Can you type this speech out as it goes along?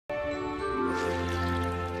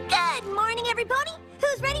every pony?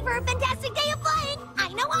 Who's ready for a fantastic day of flying? I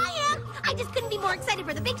know I am. I just couldn't be more excited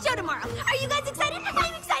for the big show tomorrow. Are you guys excited?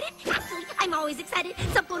 I'm excited. Actually, I'm always excited.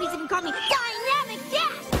 Some ponies even call me Dynamic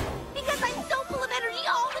Dash because I'm so full of energy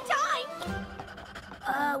all the time.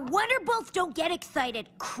 Wonderbolts don't get excited,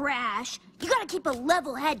 Crash. You gotta keep a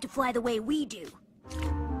level head to fly the way we do.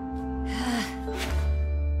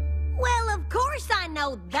 Well, of course I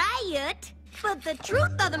know that. But the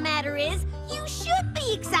truth of the matter is, you should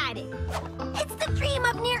be excited. It's the dream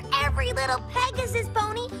of near every little Pegasus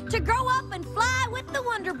pony to grow up and fly with the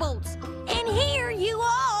Wonderbolts. And here you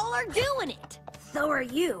all are doing it. So are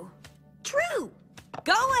you. True.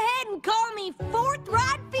 Go ahead and call me Fourth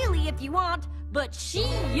Ride Philly if you want, but she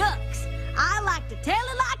yucks. I like to tell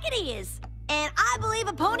it like it is. And I believe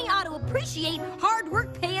a pony ought to appreciate hard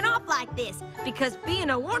work paying off like this, because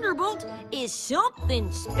being a Wonderbolt is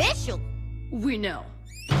something special. We know.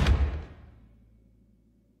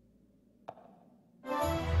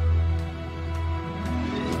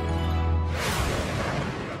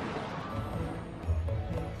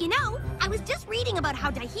 You know, I was just reading about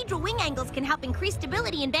how dihedral wing angles can help increase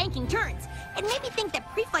stability in banking turns. It made me think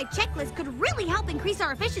that pre-flight checklists could really help increase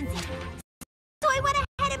our efficiency. So I went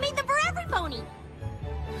ahead and made them for every pony.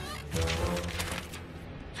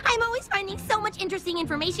 I'm always finding so much interesting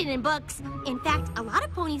information in books. In fact, a lot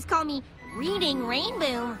of ponies call me Reading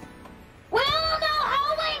Rainbow. We all know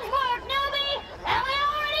how wings work, newbie! And we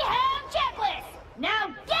already have checklists!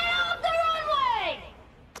 Now get off the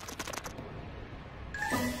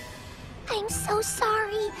runway! I'm so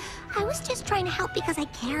sorry. I was just trying to help because I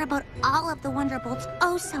care about all of the Wonderbolts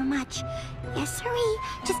oh so much. Yes, sirree.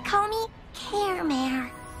 Just call me Care Mare.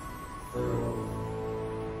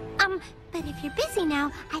 But if you're busy now,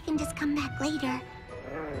 I can just come back later.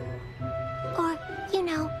 Or, you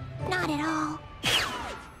know, not at all.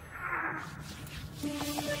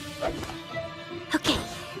 Okay.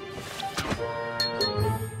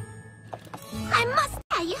 I must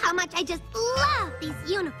tell you how much I just love these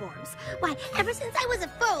uniforms. Why, ever since I was a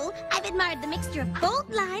foal, I've admired the mixture of bold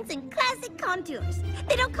lines and classic contours.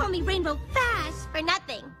 They don't call me Rainbow Fash for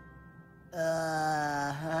nothing. The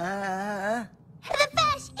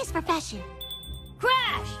fash is for fashion.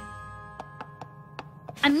 Crash!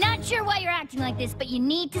 I'm not sure why you're acting like this, but you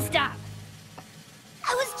need to stop.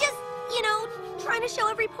 I was just, you know, trying to show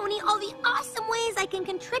every pony all the awesome ways I can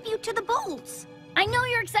contribute to the bolts. I know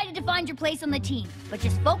you're excited to find your place on the team, but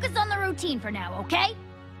just focus on the routine for now, okay?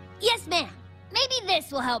 Yes, ma'am. Maybe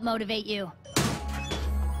this will help motivate you.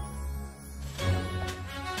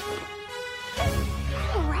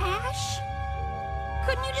 Crash?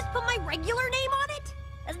 Couldn't you just put my regular name on it?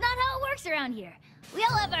 That's not how it works around here. We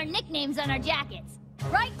all have our nicknames on our jackets.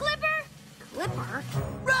 Right, Clipper? Clipper?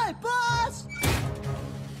 Right, boss!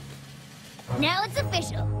 Now it's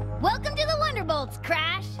official. Welcome to the Wonderbolts,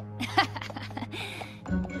 Crash.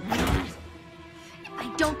 If I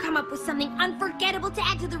don't come up with something unforgettable to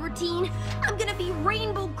add to the routine, I'm gonna be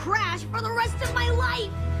Rainbow Crash for the rest of my life.